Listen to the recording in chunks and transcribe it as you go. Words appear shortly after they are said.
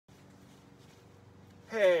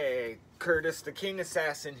Hey, Curtis, the King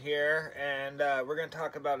Assassin here, and we're going to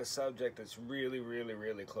talk about a subject that's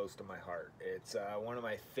really close to my heart. It's one of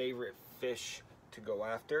my favorite fish to go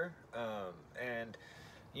after, and,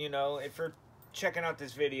 you know, if you're checking out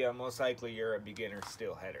this video, most likely you're a beginner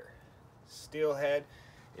steelheader. Steelhead,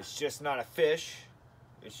 it's just not a fish,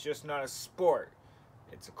 it's just not a sport,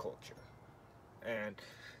 it's a culture. And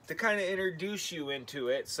to kind of introduce you into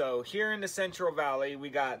it, so here in the Central Valley, we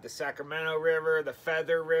got the Sacramento River, the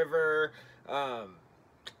Feather River,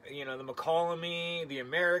 you know, the Mokulumne, the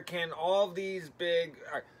American, all these big.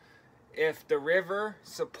 If the river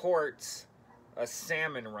supports a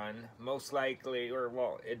salmon run, most likely, or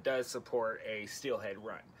well, it does support a steelhead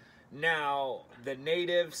run. Now, the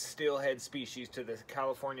native steelhead species to the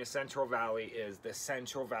California Central Valley is the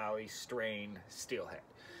Central Valley strain steelhead.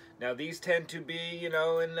 Now, these tend to be, you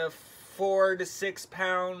know, in the 4 to 6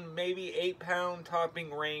 pound, maybe 8 pound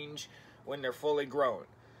topping range when they're fully grown.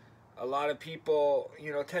 A lot of people,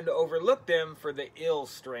 you know, tend to overlook them for the ill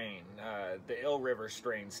strain, the Ill River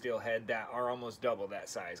strain steelhead that are almost double that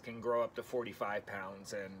size, can grow up to 45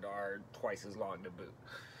 pounds and are twice as long to boot.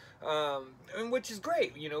 And which is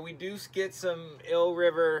great. You know, we do get some Ill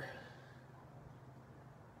River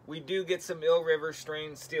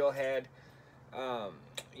strain steelhead.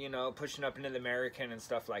 You know, pushing up into the American and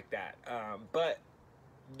stuff like that. But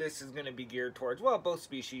this is going to be geared towards, well, both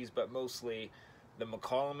species, but mostly the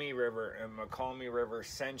Mokulumne River and Mokulumne River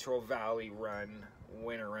Central Valley run,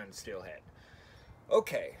 winter run steelhead.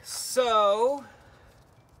 Okay, so,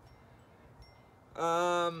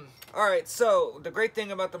 alright, so the great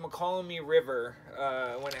thing about the Mokulumne River,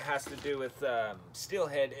 when it has to do with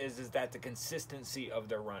steelhead, is that the consistency of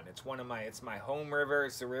the run. It's my home river.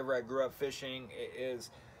 It's the river I grew up fishing. It is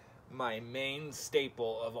my main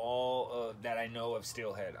staple of all that I know of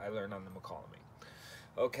steelhead. I learned on the Mokulumne.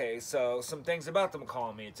 Okay, so some things about the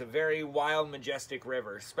Mokulumne. It's a very wild, majestic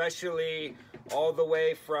river, especially all the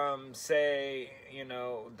way from, say, you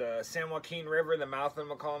know, the San Joaquin River, the mouth of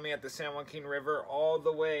the Mokulumne at the San Joaquin River, all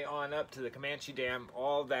the way on up to the Comanche Dam.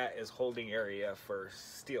 All that is holding area for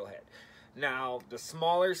steelhead. Now, the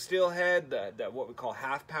smaller steelhead, the what we call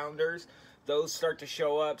half-pounders, those start to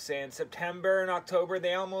show up, say, in September and October.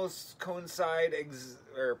 They almost coincide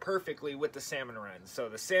perfectly with the salmon runs. So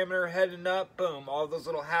the salmon are heading up, boom, all those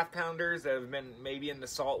little half-pounders that have been maybe in the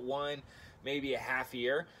salt maybe a half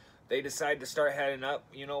year, they decide to start heading up.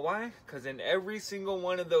 You know why? Because in every single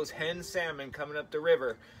one of those hen salmon coming up the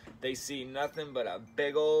river, they see nothing but a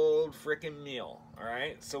big old freaking meal, all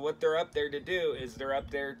right? So what they're up there to do is they're up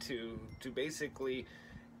there to basically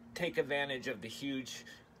take advantage of the huge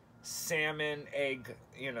salmon egg,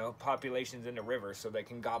 you know, populations in the river, so they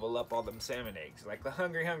can gobble up all them salmon eggs. Like the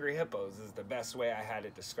hungry hippos is the best way I had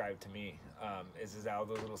it described to me. Is how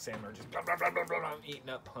those little salmon are just blah, blah, blah, blah, blah, blah,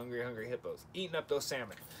 eating up hungry hippos, eating up those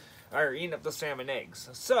salmon, or eating up those salmon eggs.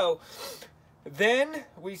 So then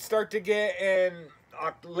we start to get in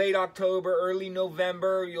late October, early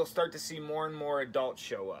November, you'll start to see more and more adults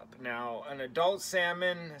show up. Now, an adult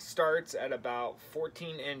salmon starts at about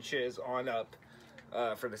 14 inches on up.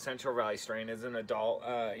 For the Central Valley strain as an adult,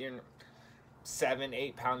 7,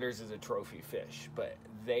 8 pounders is a trophy fish, but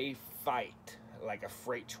they fight like a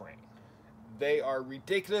freight train. They are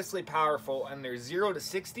ridiculously powerful, and their 0 to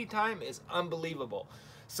 60 time is unbelievable.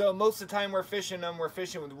 So most of the time we're fishing them, we're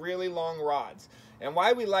fishing with really long rods. And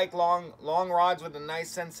why we like long rods with a nice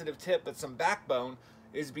sensitive tip but some backbone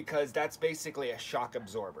is because that's basically a shock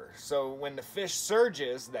absorber. So when the fish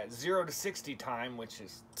surges, that 0 to 60 time, which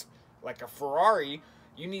is like a Ferrari,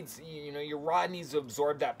 your rod needs to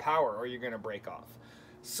absorb that power or you're going to break off.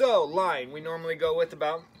 So line, we normally go with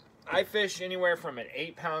I fish anywhere from an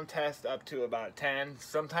 8 pound test up to about 10.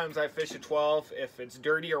 Sometimes I fish a 12. If it's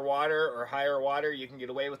dirtier water or higher water, you can get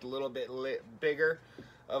away with a little bit bigger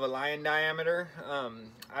of a line diameter.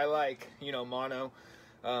 I like, you know, mono.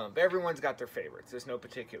 But everyone's got their favorites. There's no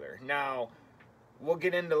particular. Now, we'll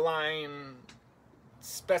get into line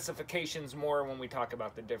specifications more when we talk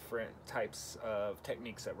about the different types of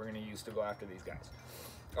techniques that we're going to use to go after these guys.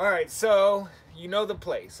 Alright, so you know the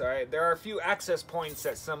place. Alright, there are a few access points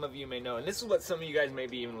that some of you may know, and this is what some of you guys may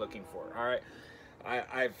be even looking for. Alright,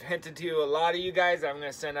 I've hinted to a lot of you guys. I'm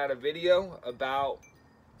going to send out a video about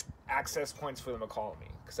access points for the Mokulumne,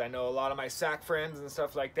 because I know a lot of my SAC friends and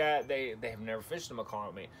stuff like that, they have never fished the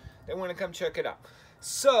Mokulumne. They want to come check it out.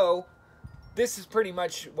 So this is pretty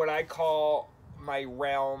much what I call my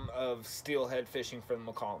realm of steelhead fishing for the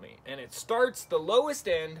Mokulumne, and it starts, the lowest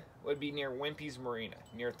end would be near Wimpy's Marina,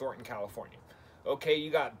 near Thornton, California. Okay, you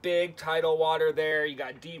got big tidal water there, you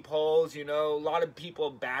got deep holes, you know, a lot of people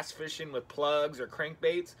bass fishing with plugs or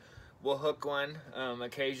crankbaits. we'll hook one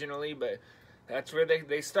occasionally, but that's where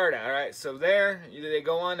they start at. All right, so there they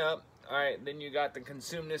go on up. All right, then you got the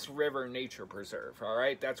Consumnes River Nature Preserve. All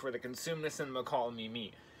right, that's where the Consumnes and Mokulumne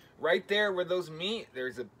meet. Right there where those meet,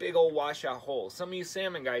 there's a big old washout hole. Some of you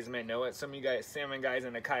salmon guys may know it. Some of you guys, salmon guys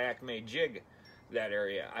in a kayak may jig that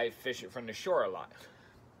area. I fish it from the shore a lot.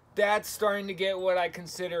 That's starting to get what I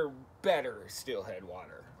consider better steelhead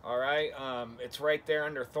water. All right, it's right there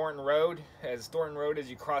under Thornton Road. As Thornton Road, as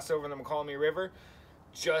you cross over the Mokulumne River,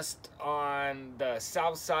 just on the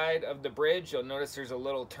south side of the bridge, you'll notice there's a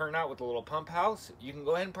little turnout with a little pump house. You can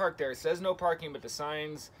go ahead and park there. It says no parking, but the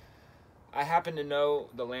signs, I happen to know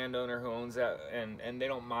the landowner who owns that, and they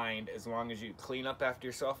don't mind as long as you clean up after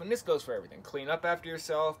yourself. And this goes for everything. Clean up after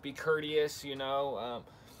yourself, be courteous, you know,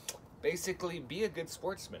 basically be a good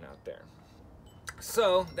sportsman out there.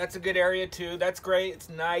 So that's a good area too. That's great. It's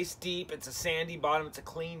nice, deep. It's a sandy bottom. It's a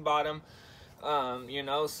clean bottom. You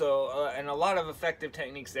know, so, and a lot of effective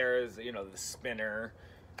techniques there is, you know, the spinner,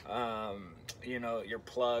 you know, your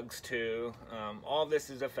plugs too. All this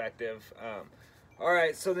is effective. All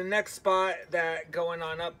right, so the next spot that going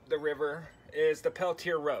on up the river is the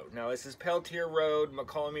Peltier Road. Now, this is Peltier Road,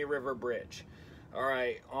 Mokulumne River Bridge. All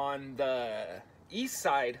right, on the east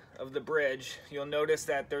side of the bridge, you'll notice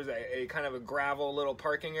that there's a kind of a gravel little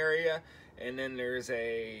parking area, and then there's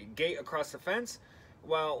a gate across the fence.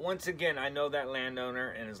 Well, once again, I know that landowner,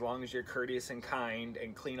 and as long as you're courteous and kind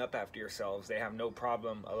and clean up after yourselves, they have no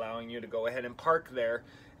problem allowing you to go ahead and park there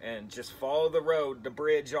and just follow the road, the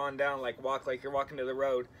bridge on down, walk like you're walking to the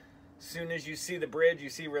road. As soon as you see the bridge, you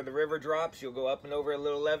see where the river drops, you'll go up and over a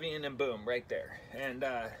little levee, and then boom, right there. And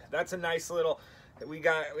that's a nice little, we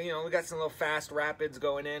got some little fast rapids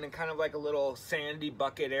going in and kind of like a little sandy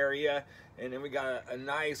bucket area, and then we got a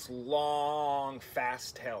nice long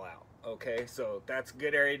fast tail out. Okay, so that's a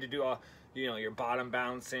good area to do all, you know, your bottom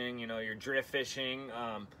bouncing, you know, your drift fishing,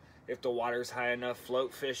 if the water's high enough,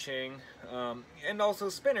 float fishing, and also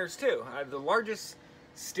spinners too. The largest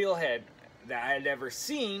steelhead that I had ever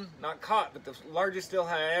seen, not caught, but the largest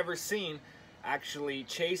steelhead I ever seen actually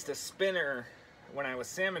chased a spinner when I was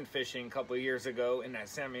salmon fishing a couple of years ago in that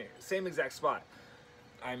same exact spot.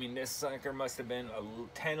 I mean, this sucker must have been a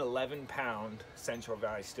 10, 11 pound Central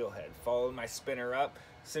Valley steelhead. Followed my spinner up.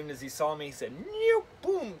 As soon as he saw me, he said, "Nope,"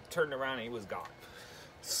 boom, turned around and he was gone.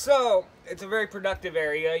 So it's a very productive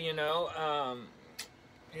area, you know.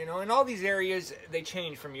 You know, and all these areas, they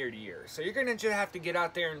change from year to year. So you're gonna just have to get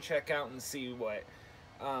out there and check out and see what.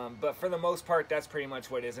 But for the most part, that's pretty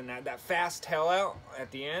much what is. And that fast tail out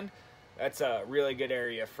at the end, that's a really good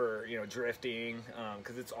area for, you know, drifting,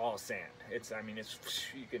 because it's all sand. I mean,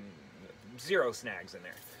 you can, zero snags in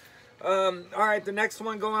there. All right, the next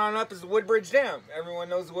one going on up is the Woodbridge Dam. Everyone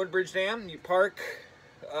knows the Woodbridge Dam. You park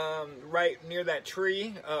right near that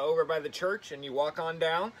tree over by the church, and you walk on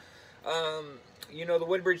down. You know, the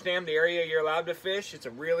Woodbridge Dam, the area you're allowed to fish, it's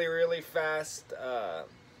a really, really fast,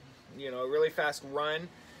 you know, really fast run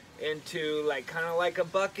into kind of like a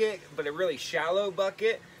bucket, but a really shallow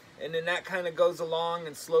bucket. And then that kind of goes along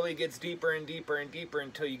and slowly gets deeper and deeper and deeper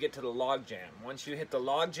until you get to the log jam. Once you hit the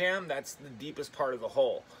log jam, that's the deepest part of the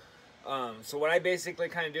hole. So what I basically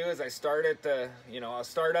kind of do is I start at the, I'll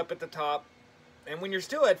start up at the top. And when you're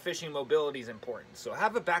steelhead fishing, mobility is important. So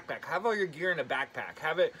have a backpack. Have all your gear in a backpack.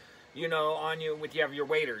 Have it, on you you have your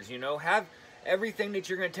waders, Have everything that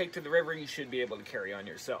you're going to take to the river, you should be able to carry on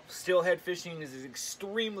yourself. Steelhead fishing is an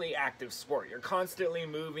extremely active sport. You're constantly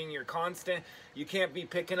moving. You can't be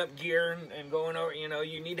picking up gear and going over,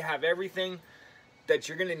 you need to have everything that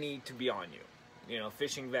you're going to need to be on you.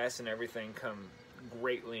 Fishing vests and everything come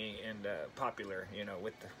greatly and popular,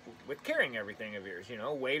 with carrying everything of yours.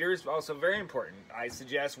 Waders also very important. I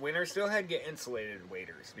suggest winter steelhead get insulated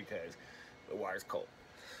waders because the water's cold.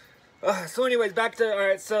 So anyways, back to, all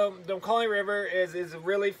right, so the Mokulumne River is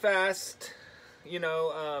really fast,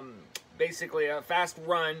 basically a fast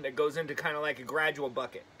run that goes into kind of like a gradual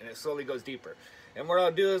bucket, and it slowly goes deeper. And what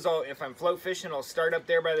I'll do is if I'm float fishing, I'll start up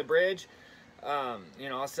there by the bridge.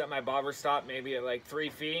 I'll set my bobber stop maybe at like 3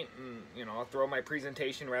 feet, and, I'll throw my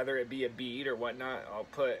presentation, rather it be a bead or whatnot. I'll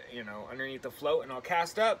put, underneath the float, and I'll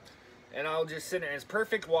cast up, and I'll just sit there. It's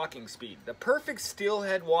perfect walking speed. The perfect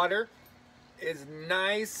steelhead water is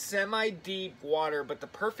nice, semi-deep water, but the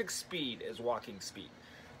perfect speed is walking speed.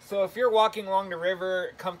 So if you're walking along the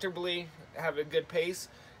river comfortably, have a good pace,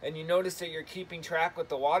 and you notice that you're keeping track with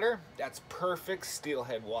the water, that's perfect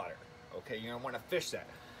steelhead water. Okay, you're gonna want to fish that.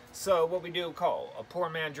 So what we do call a poor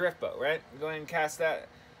man drift boat, right? Go ahead and cast that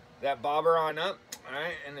bobber on up, all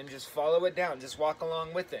right, and then just follow it down. Just walk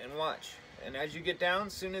along with it and watch. And as you get down,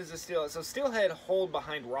 soon as the steelhead hold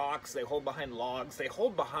behind rocks, they hold behind logs, they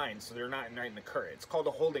hold behind so they're not right in the current. It's called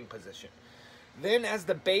a holding position. Then as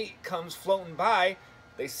the bait comes floating by,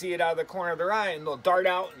 they see it out of the corner of their eye and they'll dart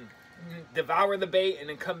out and devour the bait and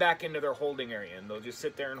then come back into their holding area, and they'll just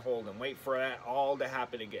sit there and hold and wait for that all to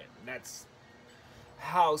happen again. And that's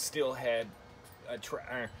how steelhead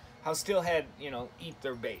eat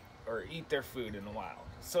their bait or eat their food in the wild.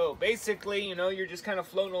 So basically, you're just kind of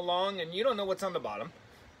floating along and you don't know what's on the bottom.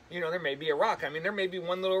 There may be a rock. I mean, there may be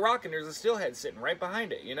one little rock and there's a steelhead sitting right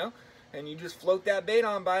behind it, and you just float that bait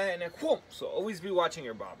on by it and then whoop. So always be watching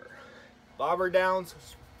your bobber. Bobber downs,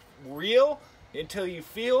 reel until you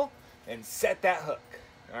feel, and set that hook.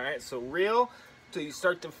 All right, so reel till you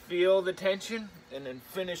start to feel the tension, and then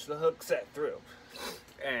finish the hook set through.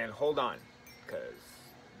 And hold on, because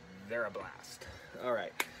they're a blast. All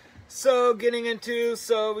right, so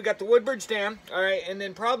we got the Woodbridge Dam. All right, and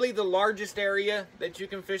then probably the largest area that you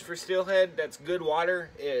can fish for steelhead that's good water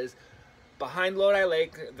is behind Lodi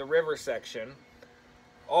Lake, the river section,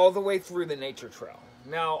 all the way through the nature trail.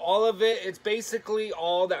 Now, all of it, it's basically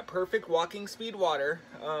all that perfect walking speed water.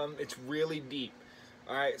 It's really deep.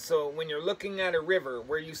 All right, so when you're looking at a river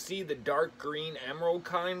where you see the dark green emerald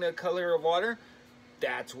kind of color of water,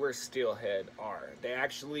 that's where steelhead are. They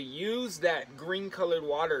actually use that green colored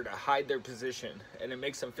water to hide their position, and it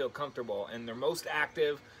makes them feel comfortable, and they're most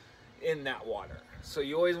active in that water. So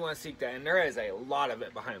you always want to seek that, and there is a lot of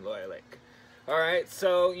it behind Lodi Lake. All right,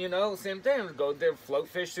 so, same thing. Go there, float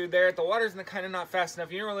fish through there. The water's kind of not fast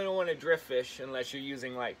enough. You really don't want to drift fish unless you're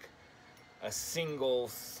using, like, a single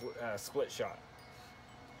split shot.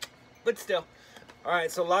 But still. All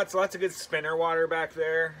right, so lots of good spinner water back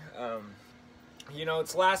there.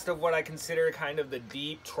 It's last of what I consider kind of the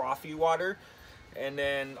deep trophy water. And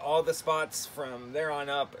then all the spots from there on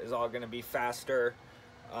up is all going to be faster.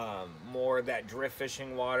 More that drift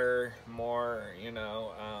fishing water, more,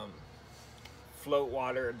 float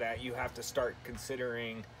water that you have to start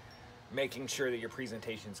considering making sure that your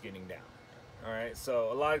presentation's getting down. All right,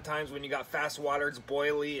 so a lot of times when you got fast water, it's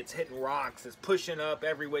boily, it's hitting rocks, it's pushing up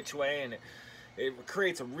every which way, and it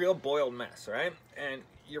creates a real boiled mess, right? And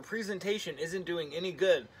your presentation isn't doing any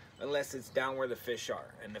good unless it's down where the fish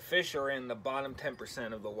are, and the fish are in the bottom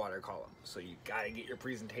 10% of the water column, so you got to get your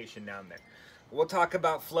presentation down there. We'll talk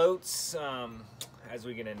about floats as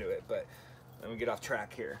we get into it, but let me get off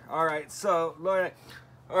track here. All right, so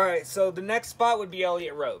the next spot would be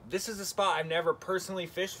Elliott Road. This is a spot I've never personally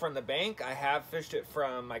fished from the bank. I have fished it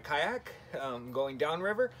from my kayak going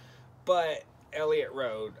downriver, but Elliott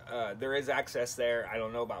Road, there is access there. I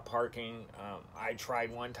don't know about parking. I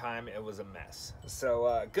tried one time. It was a mess.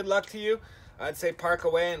 So good luck to you. I'd say park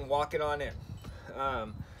away and walk it on in.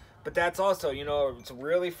 But that's also, it's a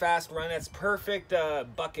really fast run. It's perfect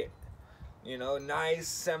bucket. Nice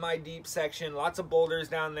semi-deep section, lots of boulders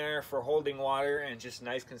down there for holding water, and just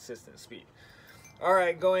nice consistent speed. All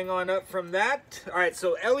right, going on up from that. All right,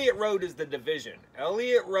 so Elliott Road is the division.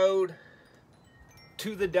 Elliott Road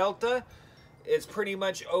to the Delta is pretty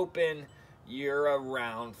much open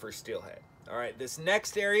year-round for steelhead. All right, this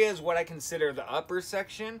next area is what I consider the upper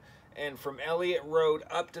section, and from Elliott Road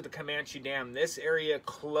up to the Comanche Dam, this area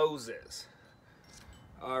closes.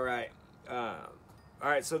 All right. All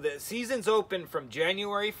right, so the season's open from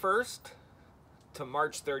January 1st to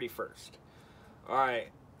March 31st. All right,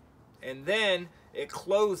 and then it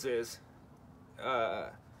closes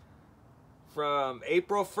from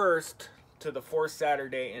April 1st to the fourth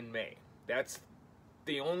Saturday in May. That's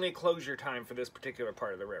the only closure time for this particular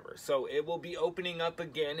part of the river. So it will be opening up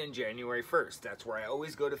again in January 1st. That's where I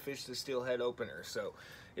always go to fish the steelhead opener. So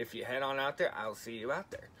if you head on out there, I'll see you out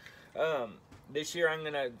there. This year I'm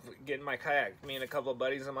going to get in my kayak. Me and a couple of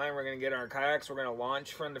buddies of mine, we're going to get our kayaks. We're going to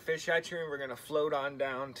launch from the fish hatchery, and we're going to float on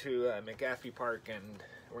down to McAfee Park, and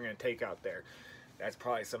we're going to take out there. That's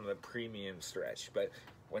probably some of the premium stretch, but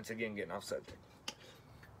once again, getting off subject.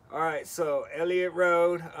 All right, so Elliott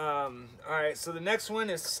Road. All right, so the next one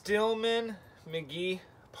is Stillman McGee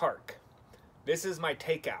Park. This is my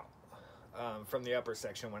takeout from the upper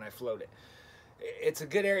section when I float it. It's a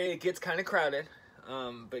good area. It gets kind of crowded,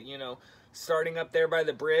 but starting up there by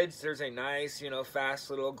the bridge, there's a nice, fast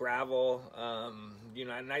little gravel, a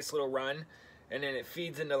nice little run, and then it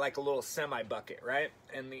feeds into like a little semi bucket, right?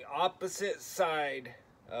 And the opposite side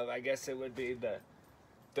of, I guess it would be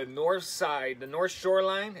the north side, the north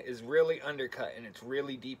shoreline is really undercut, and it's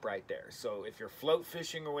really deep right there. So if you're float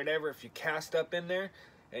fishing or whatever, if you cast up in there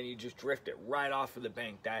and you just drift it right off of the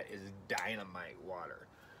bank, that is dynamite water.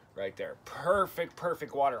 right there. Perfect,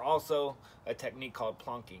 perfect water. Also, a technique called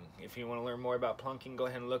plunking. If you want to learn more about plunking, go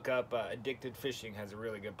ahead and look up Addicted Fishing has a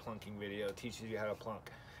really good plunking video. It teaches you how to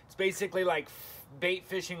plunk. It's basically like bait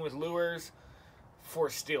fishing with lures for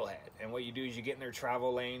steelhead. And what you do is you get in their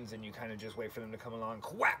travel lanes and you kind of just wait for them to come along.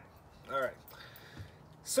 Whap! All right.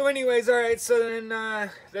 So anyways, all right, so then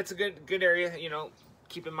that's a good area. You know,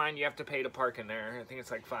 keep in mind you have to pay to park in there. I think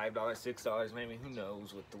it's like $5, $6, maybe. Who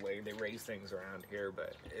knows with the way they raise things around here,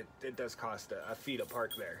 but it does cost a fee to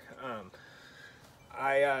park there.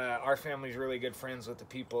 Our family's really good friends with the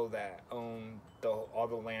people that own all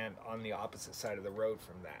the land on the opposite side of the road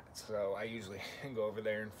from that. So I usually go over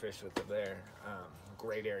there and fish with them there.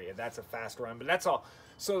 Great area. That's a fast run, but that's all.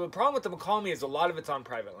 So the problem with the Mokulumne is a lot of it's on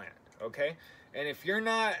private land, okay? And if you're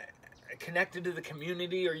not connected to the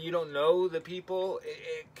community or you don't know the people,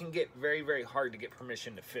 it can get very, very hard to get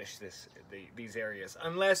permission to fish these areas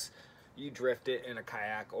unless you drift it in a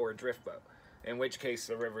kayak or a drift boat, in which case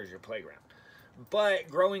the river is your playground. But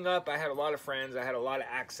growing up, I had a lot of friends. I had a lot of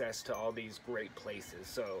access to all these great places.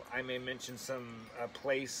 So I may mention a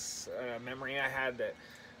place memory I had that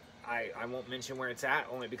I won't mention where it's at,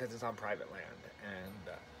 only because it's on private land.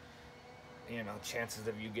 And you know, chances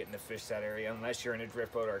of you getting to fish that area, unless you're in a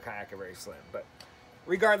drift boat or a kayak, are very slim. But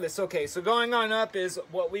regardless, okay, so going on up is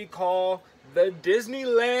what we call the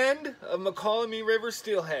Disneyland of Mokulumne River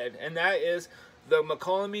steelhead, and that is the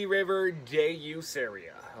Mokulumne River day use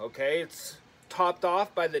area. Okay, it's topped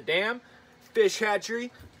off by the dam, fish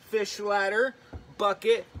hatchery, fish ladder,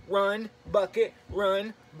 bucket, run, bucket,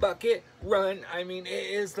 run, bucket, run. I mean,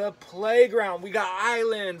 it is the playground. We got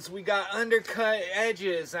islands, we got undercut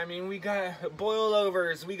edges, I mean, we got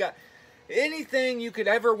boilovers, we got anything you could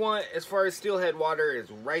ever want as far as steelhead water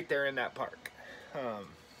is right there in that park.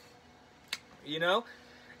 You know,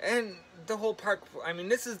 and the whole park, I mean,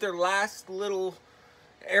 this is their last little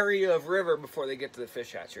area of river before they get to the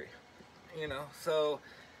fish hatchery. You know, so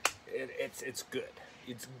it's good.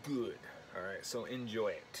 It's good. All right, so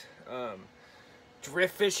enjoy it.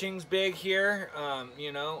 Drift fishing's big here.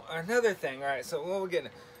 You know, another thing. All right, so what we're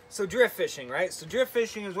getting. So drift fishing, right? So drift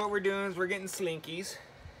fishing is what we're doing. Is we're getting slinkies,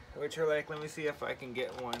 which are like, let me see if I can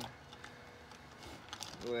get one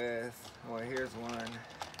with. Well, here's one.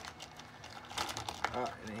 Oh,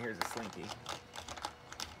 and then here's a slinky.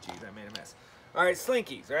 Jeez, I made a mess. All right,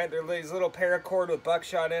 slinkies, right? They're these little paracord with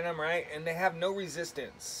buckshot in them, right? And they have no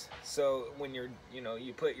resistance. So when you're, you know,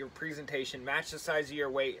 you put your presentation, match the size of your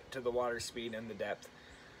weight to the water speed and the depth.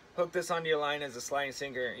 Hook this onto your line as a sliding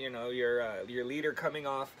sinker, you know, your leader coming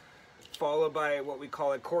off, followed by what we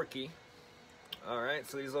call a corky. All right,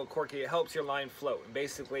 so these little corky, it helps your line float. And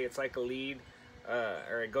basically, it's like a lead,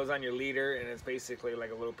 or it goes on your leader, and it's basically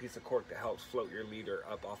like a little piece of cork that helps float your leader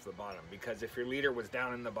up off the bottom. Because if your leader was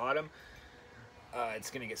down in the bottom, it's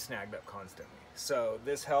going to get snagged up constantly. So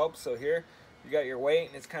this helps. So here, you got your weight,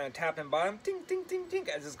 and it's kind of tapping bottom, ting, ting, ting, ting,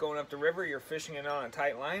 as it's going up the river. You're fishing it on a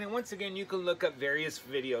tight line. And once again, you can look up various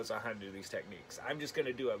videos on how to do these techniques. I'm just going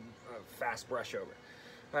to do a fast brush over.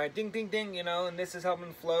 All right, ding, ding, ding, you know, and this is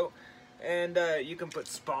helping float. And you can put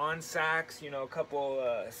spawn sacks, you know, a couple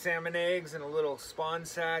salmon eggs in a little spawn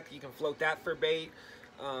sack. You can float that for bait,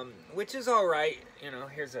 which is all right. You know,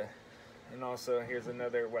 and also here's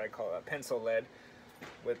another, what I call a pencil lead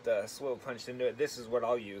with swivel punched into it. This is what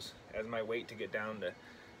I'll use as my weight to get down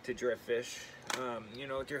to drift fish. You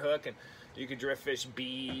know, with your hook, and you can drift fish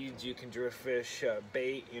beads, you can drift fish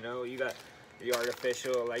bait. You know, you got the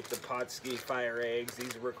artificial, like the Potski fire eggs.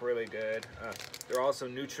 These work really good. They're also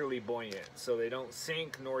neutrally buoyant, so they don't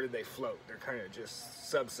sink nor do they float. They're kind of just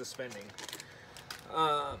sub-suspending.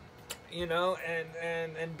 You know,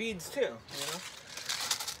 and beads too, you know.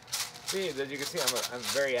 Beads, as you can see, I'm a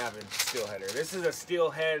very avid steelheader. This is a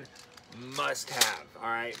steelhead must-have, all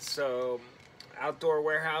right? So Outdoor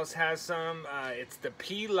Warehouse has some. It's the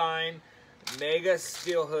P-Line Mega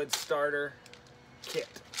Steelhead Starter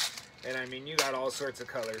Kit. And I mean, you got all sorts of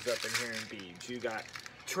colors up in here in beads. You got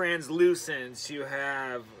translucence. You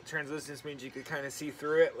have, translucence means you can kind of see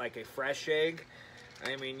through it like a fresh egg.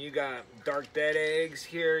 I mean, you got dark dead eggs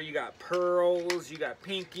here. You got pearls. You got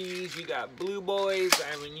pinkies. You got blue boys.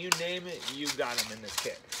 I mean, you name it, you got them in this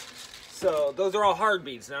kit. So those are all hard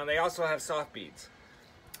beads. Now they also have soft beads.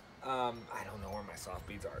 I don't know where my soft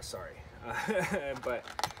beads are. Sorry, but.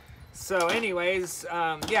 So anyways,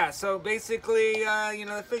 yeah, so basically, you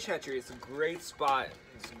know, the fish hatchery is a great spot.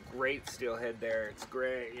 It's a great steelhead there. It's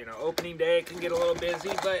great. You know, opening day it can get a little busy,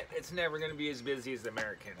 but it's never going to be as busy as the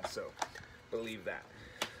American, so believe that.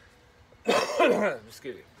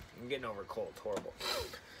 Excuse me. I'm getting over a cold. It's horrible.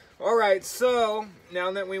 All right, so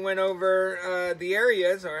now that we went over the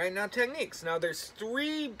areas, all right, now techniques. Now there's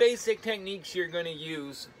 3 basic techniques you're going to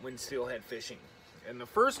use when steelhead fishing. And the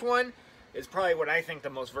first one is probably what I think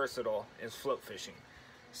the most versatile, is float fishing.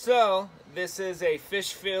 So this is a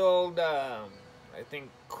fish-filled, I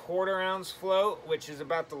think 1/4 ounce float, which is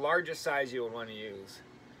about the largest size you would want to use.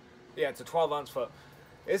 Yeah, it's a 12-ounce float.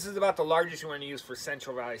 This is about the largest you want to use for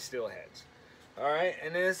Central Valley steelheads. Alright,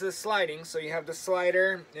 and then this is sliding, so you have the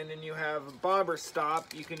slider, and then you have a bobber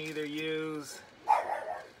stop. You can either use...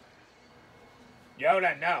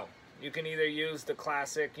 Yoda, no! You can either use the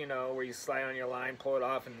classic, you know, where you slide on your line, pull it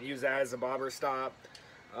off, and use that as a bobber stop.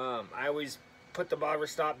 I always put the bobber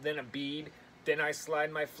stop, then a bead, then I slide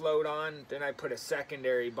my float on, then I put a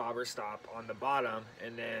secondary bobber stop on the bottom,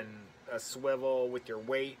 and then a swivel with your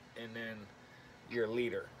weight, and then your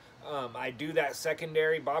leader. I do that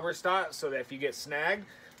secondary bobber stop so that if you get snagged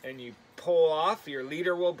and you pull off, your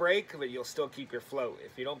leader will break, but you'll still keep your float.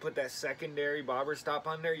 If you don't put that secondary bobber stop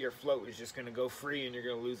on there, your float is just going to go free and you're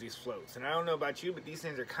going to lose these floats. And I don't know about you, but these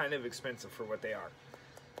things are kind of expensive for what they are.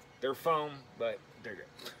 They're foam, but they're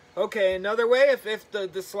good. Okay, another way, if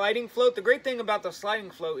the sliding float, the great thing about the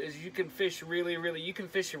sliding float is you can fish you can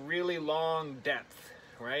fish a really long depth,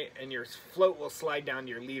 right? And your float will slide down to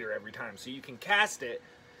your leader every time. So you can cast it,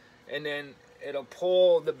 and then it'll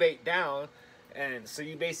pull the bait down, and so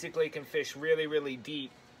you basically can fish really, really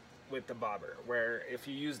deep with the bobber. Where if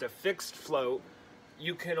you used a fixed float,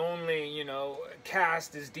 you can only, you know,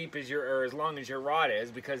 cast as deep as or as long as your rod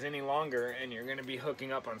is, because any longer, and you're going to be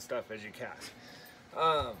hooking up on stuff as you cast.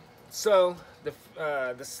 So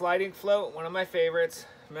the sliding float, one of my favorites.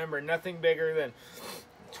 Remember, nothing bigger than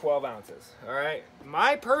 12 ounces. All right,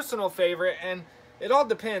 my personal favorite, and it all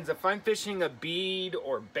depends. If I'm fishing a bead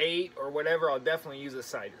or bait or whatever, I'll definitely use a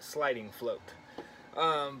sliding float.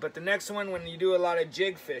 But the next one, when you do a lot of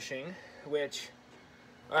jig fishing, which,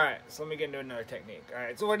 all right, so let me get into another technique. All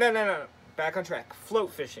right, so no, back on track.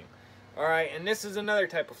 Float fishing. All right, and this is another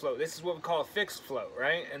type of float. This is what we call a fixed float,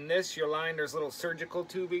 right? And this, your line, there's little surgical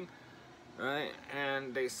tubing, right?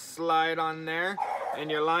 And they slide on there,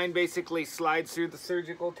 and your line basically slides through the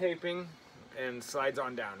surgical taping and slides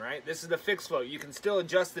on down, right? This is the fixed float. You can still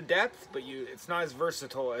adjust the depth, but it's not as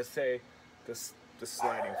versatile as, say, the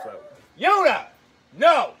sliding float. Yoda!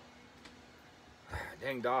 No!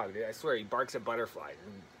 Dang dog, dude. I swear he barks at butterflies.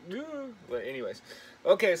 But anyways.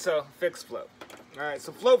 Okay, so fixed float. Alright,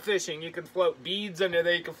 so float fishing. You can float beads under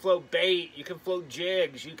there. You can float bait. You can float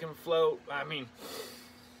jigs. You can float, I mean,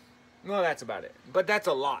 well, that's about it. But that's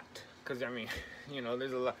a lot. Because, I mean, you know,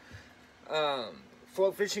 there's a lot.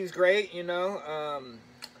 Float fishing is great, you know.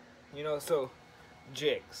 So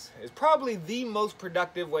jigs is probably the most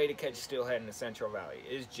productive way to catch steelhead in the Central Valley,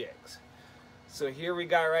 is jigs. So here we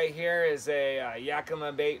got right here is a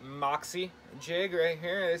Yakima bait Moxie jig right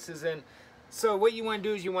here. This is in. So what you want to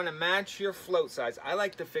do is you want to match your float size. I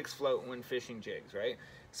like the fixed float when fishing jigs, right?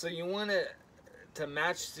 So you want to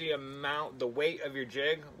match the weight of your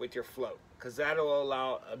jig with your float, because that'll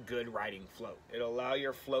allow a good riding float. It'll allow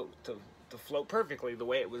your float to float perfectly the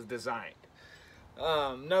way it was designed.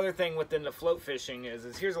 Another thing within the float fishing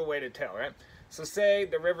is here's a way to tell, right? So say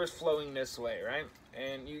the river's flowing this way, right?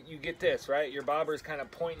 And you get this, right? Your bobber's kind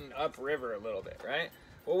of pointing upriver a little bit, right?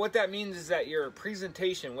 Well, what that means is that your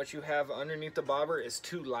presentation, what you have underneath the bobber, is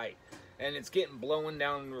too light. And it's getting blown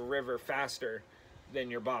down the river faster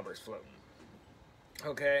than your bobber's floating.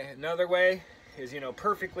 Okay, another way is, you know,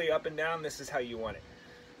 perfectly up and down, this is how you want it.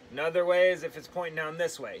 Another way is if it's pointing down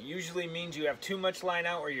this way. Usually means you have too much line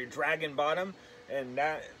out or you're dragging bottom, and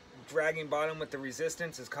that dragging bottom with the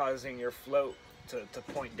resistance is causing your float to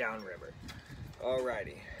point downriver.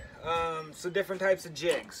 Alrighty, so different types of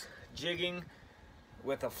jigs. Jigging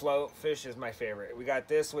with a float fish is my favorite. We got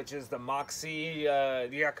this, which is the Moxie, the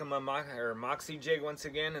Yakima Moxie jig once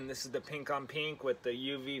again, and this is the pink on pink with the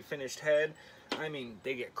UV finished head. I mean,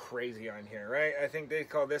 they get crazy on here, right? I think they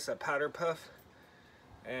call this a powder puff.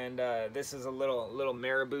 And this is a little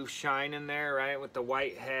marabou shine in there, right, with the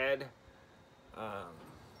white head.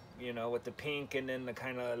 You know, with the pink and then the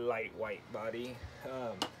kind of light white body.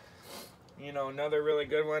 You know, another really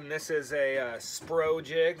good one. This is a Spro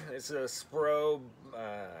jig. This is a Spro,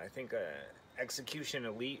 I think Execution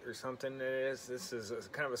Elite or something it is. This is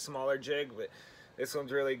kind of a smaller jig, but this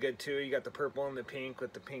one's really good too. You got the purple and the pink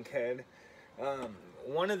with the pink head.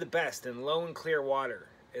 One of the best in low and clear water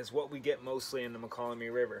is what we get mostly in the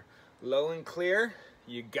Mokulumne River. Low and clear,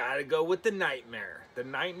 you gotta go with the Nightmare. The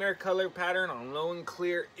Nightmare color pattern on low and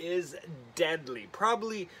clear is deadly.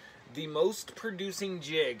 Probably the most producing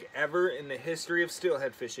jig ever in the history of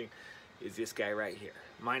steelhead fishing is this guy right here.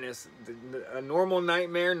 minus a normal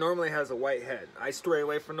nightmare normally has a white head. I stray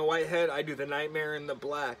away from the white head. I do the nightmare in the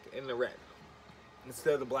black and the red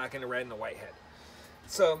instead of the black and the red and the white head.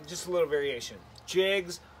 So just a little variation.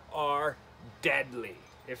 Jigs are deadly.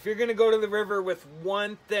 If you're gonna go to the river with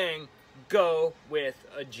one thing, go with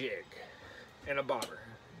a jig and a bobber.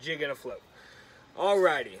 Jig and a float.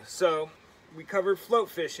 Alrighty, so we covered float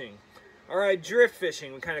fishing. Alright, drift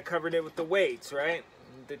fishing. We kind of covered it with the weights, right?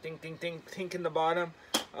 The ding, ding, ding, tink in the bottom.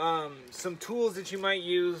 Some tools that you might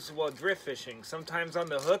use while drift fishing. Sometimes on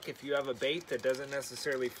the hook, if you have a bait that doesn't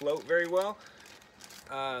necessarily float very well,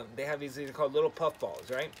 they have these called little puff balls,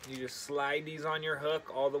 right? You just slide these on your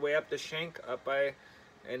hook all the way up the shank,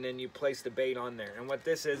 and then you place the bait on there. And what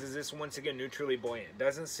this is this once again neutrally buoyant.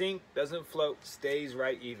 Doesn't sink, doesn't float, stays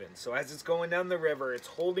right even. So as it's going down the river, it's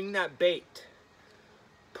holding that bait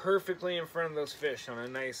perfectly in front of those fish on a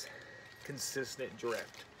nice consistent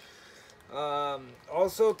drift.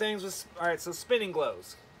 Also things with, alright, so spinning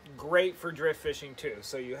glows. Great for drift fishing too.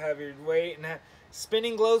 So you have your weight, and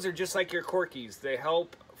spinning glows are just like your corkies. They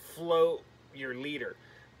help float your leader.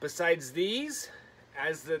 Besides these,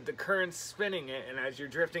 as the current's spinning it and as you're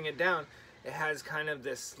drifting it down, it has kind of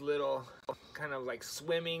this little kind of like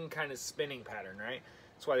swimming kind of spinning pattern, right?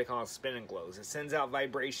 That's why they call it spinning glows. It sends out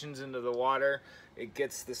vibrations into the water. It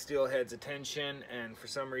gets the steelhead's attention, and for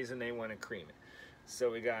some reason they want to cream it.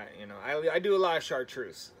 So we got, you know, I do a lot of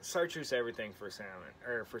chartreuse. Chartreuse everything for salmon,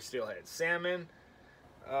 or for steelhead. Salmon,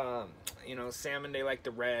 you know, salmon, they like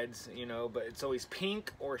the reds, you know, but it's always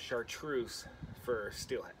pink or chartreuse for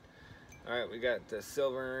steelhead. Alright, we got the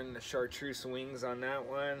silver and the chartreuse wings on that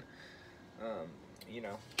one. You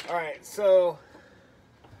know. Alright, so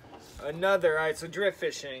alright, so drift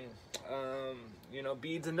fishing. You know,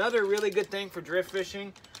 beads, another really good thing for drift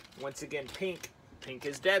fishing. Once again, pink. Pink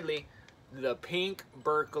is deadly. The pink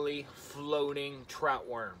Berkeley floating trout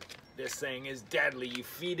worm. This thing is deadly. You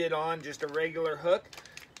feed it on just a regular hook.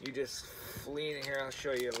 You just fleet it. Here, I'll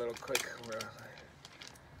show you a little quick.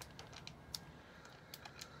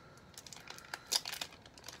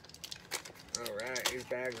 Alright, these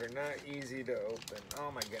bags are not easy to open.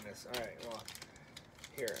 Oh my goodness. Alright, well,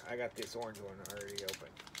 here, I got this orange one already open.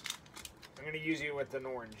 I'm going to use you with an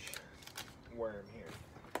orange worm here.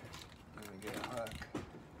 I'm going to get a hook.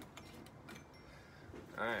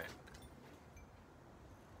 Alright.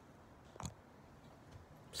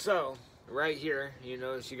 So, right here, you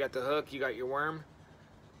notice you got the hook, you got your worm.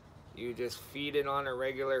 You just feed it on a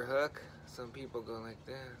regular hook. Some people go like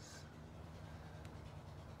this.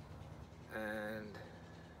 And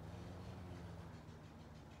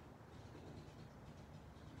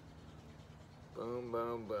boom,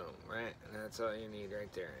 boom, boom, right? And that's all you need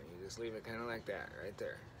right there. You just leave it kind of like that, right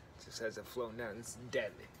there. It just has it floating down. It's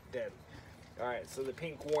deadly, deadly. Alright, so the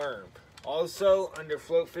pink worm. Also, under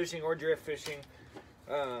float fishing or drift fishing,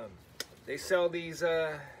 they sell these,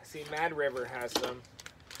 see, Mad River has some.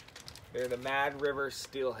 They're the Mad River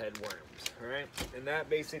steelhead worms, alright? And that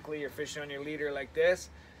basically, you're fishing on your leader like this,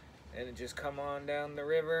 and it just come on down the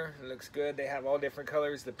river. It looks good. They have all different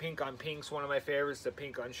colors. The pink on pink's one of my favorites. The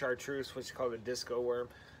pink on chartreuse, which is called the disco worm.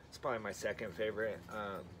 It's probably my second favorite.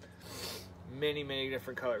 Many, many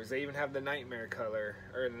different colors. They even have the nightmare color,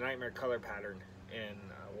 or the nightmare color pattern in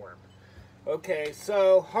worm. Okay,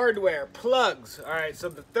 so hardware, plugs. Alright, so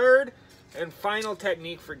the third and final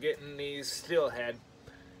technique for getting these steelhead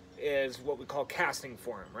is what we call casting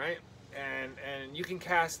for them, right? And you can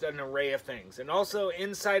cast an array of things. And also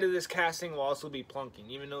inside of this casting will also be plunking,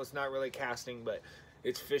 even though it's not really casting, but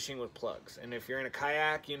it's fishing with plugs. And if you're in a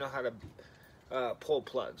kayak, you know how to pull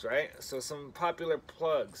plugs, right? So some popular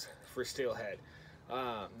plugs for steelhead.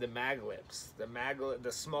 The mag lips.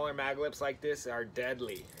 The smaller mag lips like this are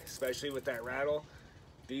deadly, especially with that rattle.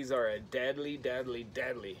 These are a deadly, deadly,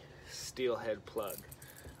 deadly steelhead plug.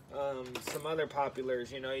 Some other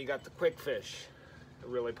populars, you know, you got the quick fish, a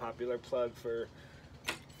really popular plug for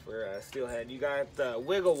steelhead. You got the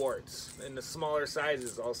wiggle warts in the smaller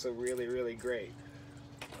sizes, also really, really great.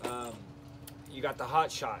 You got the hot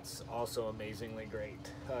shots, also amazingly great.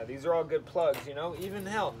 These are all good plugs, you know, even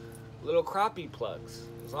hell, little crappie plugs.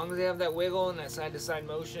 As long as they have that wiggle and that side-to-side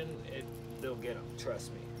motion, they'll get them,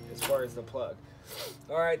 trust me, as far as the plug.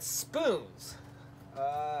 Alright, spoons.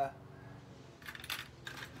 I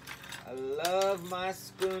love my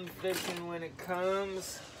spoon fishing when it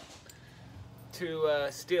comes to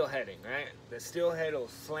steelheading, right? The steelhead will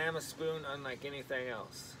slam a spoon unlike anything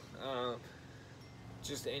else.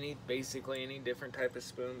 Just basically any different type of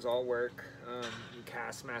spoons all work.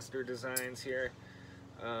 Castmaster designs here.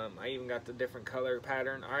 I even got the different color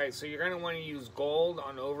pattern. All right, so you're going to want to use gold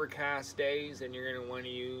on overcast days, and you're going to want to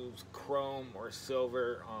use chrome or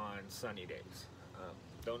silver on sunny days.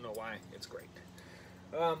 Don't know why. It's great.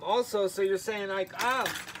 Also, so you're saying like,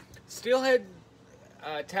 steelhead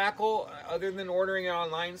tackle, other than ordering it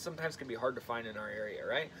online, sometimes can be hard to find in our area,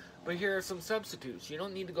 right? But here are some substitutes. You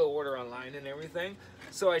don't need to go order online and everything.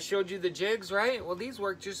 So I showed you the jigs, right? Well, these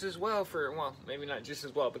work just as well for, well, maybe not just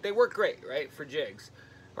as well, but they work great, right, for jigs.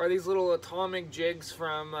 Or these little atomic jigs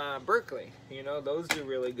from Berkeley. You know, those do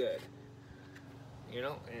really good. You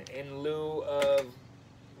know, in lieu of,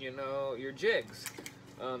 you know, your jigs.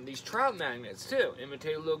 These trout magnets, too.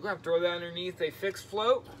 Imitate a little grub. Throw that underneath a fixed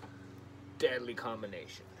float. Deadly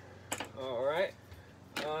combination. Alright.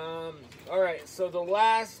 Alright, so the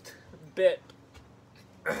last bit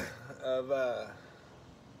of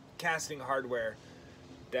casting hardware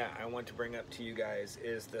that I want to bring up to you guys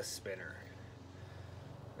is the spinner.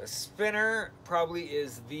 The spinner probably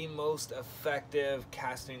is the most effective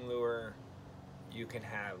casting lure you can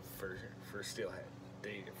have for steelhead.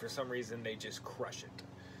 For some reason, they just crush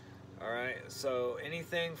it. Alright, so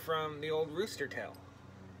anything from the old rooster tail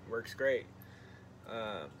works great.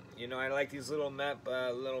 You know, I like these little mep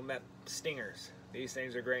stingers. These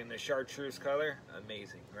things are great in the chartreuse color.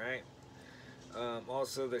 Amazing, right?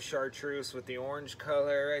 Also the chartreuse with the orange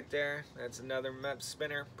color right there. That's another mep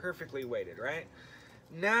spinner. Perfectly weighted, right?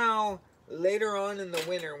 Now, later on in the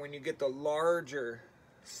winter, when you get the larger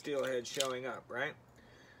steelhead showing up, right?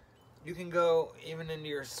 You can go even into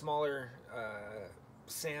your smaller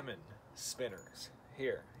salmon spinners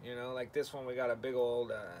here. You know, like this one, we got a big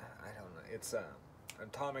old, I don't know, it's a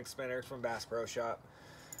atomic spinner from Bass Pro Shop.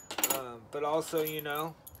 But also, you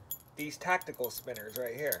know, these tactical spinners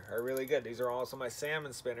right here are really good. These are also my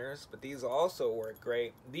salmon spinners, but these also work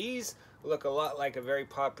great. These look a lot like a very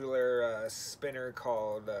popular spinner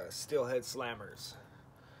called steelhead slammers,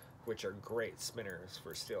 which are great spinners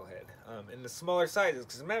for steelhead. In the smaller sizes,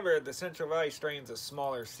 because remember, the Central Valley strain's a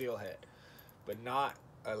smaller steelhead, but not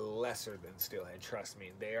a lesser than steelhead. Trust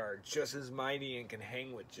me, they are just as mighty and can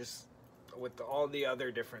hang with all the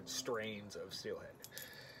other different strains of steelhead.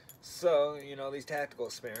 So, you know, these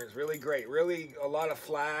tactical spinners, really great. Really a lot of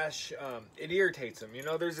flash. It irritates them. You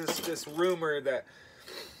know, there's this rumor that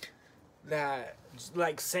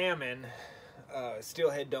like salmon,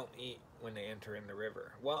 steelhead don't eat when they enter in the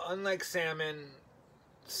river. Well, unlike salmon,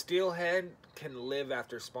 steelhead can live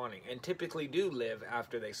after spawning, and typically do live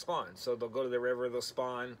after they spawn. So they'll go to the river, they'll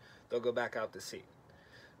spawn, they'll go back out to sea.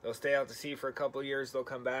 They'll stay out to sea for a couple of years, they'll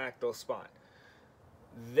come back, they'll spawn.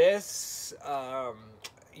 This,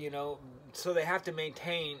 you know, so they have to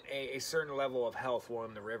maintain a certain level of health while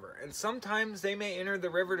in the river. And sometimes they may enter the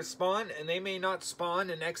river to spawn, and they may not spawn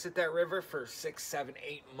and exit that river for 6, 7,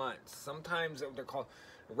 8 months. Sometimes they're called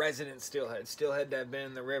resident steelhead that have been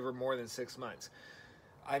in the river more than 6 months.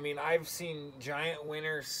 I mean, I've seen giant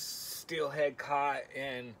winter steelhead caught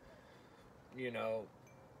in, you know,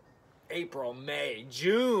 April, May,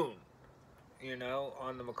 June, you know,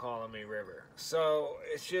 on the Mokulumne River. So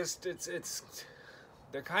it's just,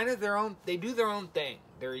 they're kind of their own, they do their own thing.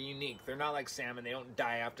 They're unique. They're not like salmon. They don't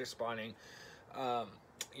die after spawning.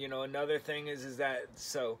 You know, another thing is that,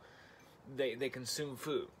 so they consume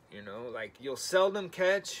food, you know, like you'll seldom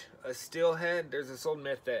catch a steelhead. There's this old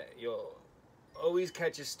myth that you'll always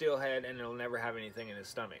catch a steelhead and it'll never have anything in his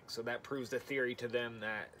stomach. So that proves the theory to them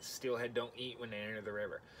that steelhead don't eat when they enter the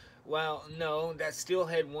river. Well, no, that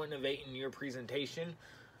steelhead wouldn't have eaten your presentation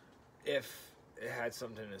if it had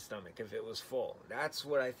something in its stomach, if it was full. That's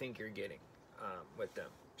what I think you're getting with them.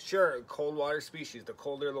 Sure, cold water species, the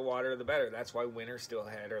colder the water, the better. That's why winter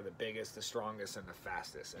steelhead are the biggest, the strongest, and the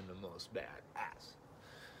fastest, and the most badass.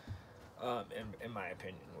 In my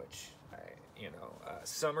opinion, which, you know,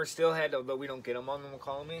 summer steelhead, although we don't get them on the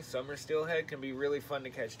Mokulumne, summer steelhead can be really fun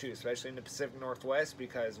to catch too, especially in the Pacific Northwest,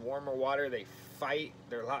 because warmer water, they fight,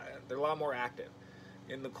 they're a lot more active.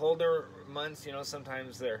 In the colder months, you know,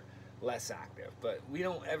 sometimes they're less active, but we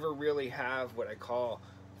don't ever really have what I call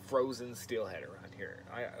frozen steelhead around here.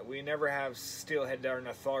 We never have steelhead that are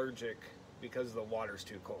lethargic because the water's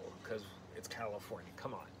too cold, because it's California.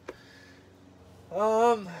 Come on.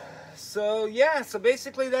 So yeah, so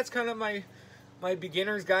basically that's kind of my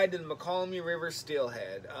beginner's guide to the Mokulumne River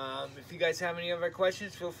steelhead. If you guys have any other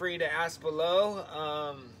questions, feel free to ask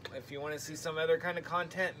below. If you want to see some other kind of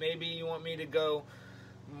content, maybe you want me to go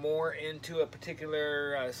more into a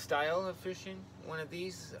particular style of fishing, one of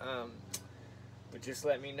these, but just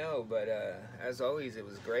let me know. But as always, it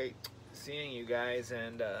was great seeing you guys,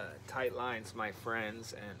 and tight lines, my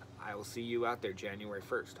friends, and I will see you out there January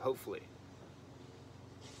 1st, hopefully.